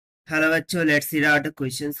Hello बच्चों, let's see out the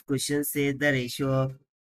questions. Question says the ratio of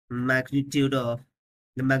magnitude of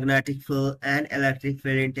the magnetic field and electric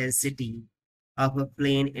field intensity of a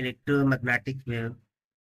plane electromagnetic wave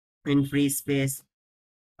in free space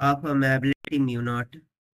of a mobility mu naught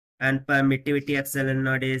and permittivity epsilon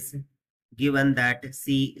naught is given that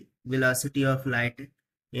c velocity of light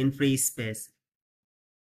in free space.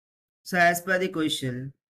 So as per the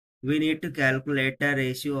question, we need to calculate the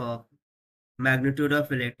ratio of magnitude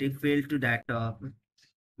of electric field to that of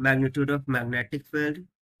magnitude of magnetic field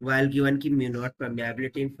while given कि mu naught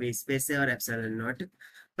permeability in free space है और epsilon not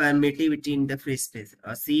permittivity in the free space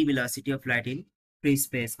और सी velocity of light in free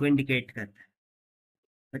space को indicate करता है।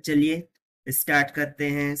 तो चलिए start करते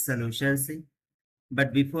हैं सॉल्यूशन से,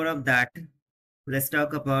 but before of that let's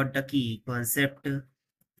talk about the key concept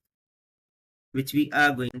which we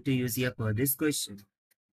are going to use here for this question.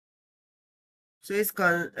 So इस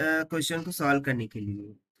क्वेश्चन को सॉल्व करने के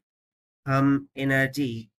लिए हम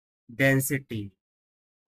energy density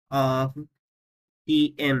of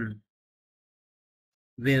EM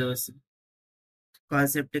waves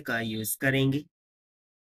concept का यूज करेंगे।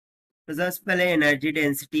 तो सबसे पहले energy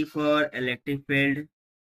density for electric field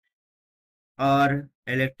और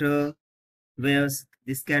electro waves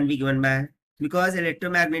this can be given by because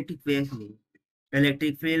electromagnetic wave में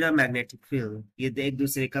इलेक्ट्रिक फील्ड और मैग्नेटिक फील्ड ये एक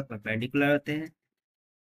दूसरे का परपेंडिकुलर होते हैं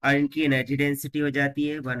और इनकी एनर्जी डेंसिटी हो जाती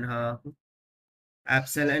है 1/2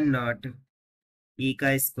 एप्सिलॉन नॉट ई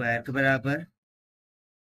का स्क्वायर के बराबर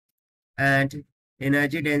and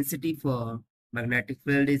energy density for magnetic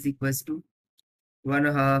field is equals to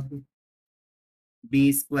 1/2 b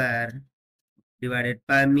square divided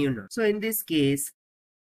by mu naught. So in this case,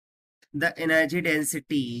 the energy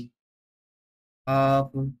density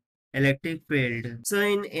of electric field. So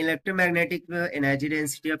in electromagnetic energy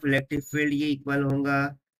density of electric field ये equal होगा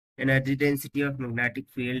energy density of magnetic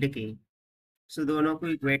field के. So दोनों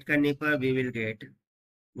को equate करने पर we will get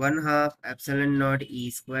 1/2 epsilon naught e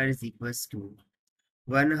square is equals to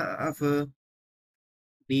 1/2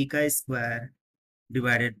 b का square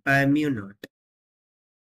divided by mu naught.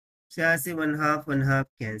 So यहाँ से 1/2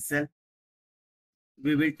 cancel.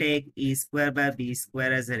 We will take e square by b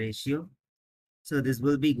square as a ratio. So this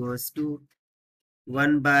will be goes to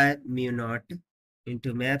 1 by mu naught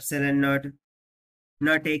into mu epsilon naught.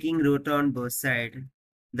 Now taking root on both sides,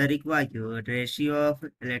 the required ratio of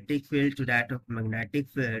electric field to that of magnetic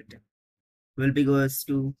field will be goes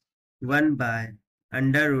to 1 by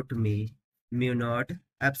under root mu naught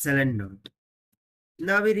epsilon naught.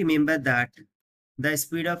 Now we remember that the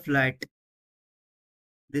speed of light,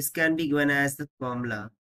 this can be given as the formula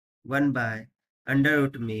 1 by under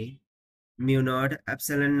root mu naught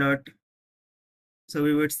epsilon naught. So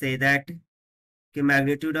we would say that the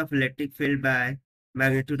magnitude of electric field by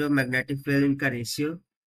magnitude of magnetic field इनका ratio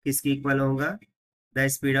किसके equal होगा? The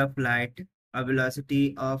speed of light or velocity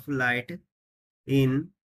of light in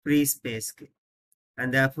free space.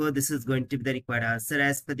 And therefore this is going to be the required answer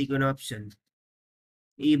as per the given option.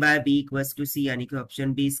 E by B equals to C, यानी कि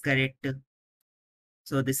option B is correct.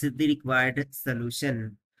 So this is the required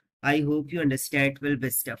solution. I hope you understand well.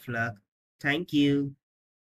 Best of luck. Thank you.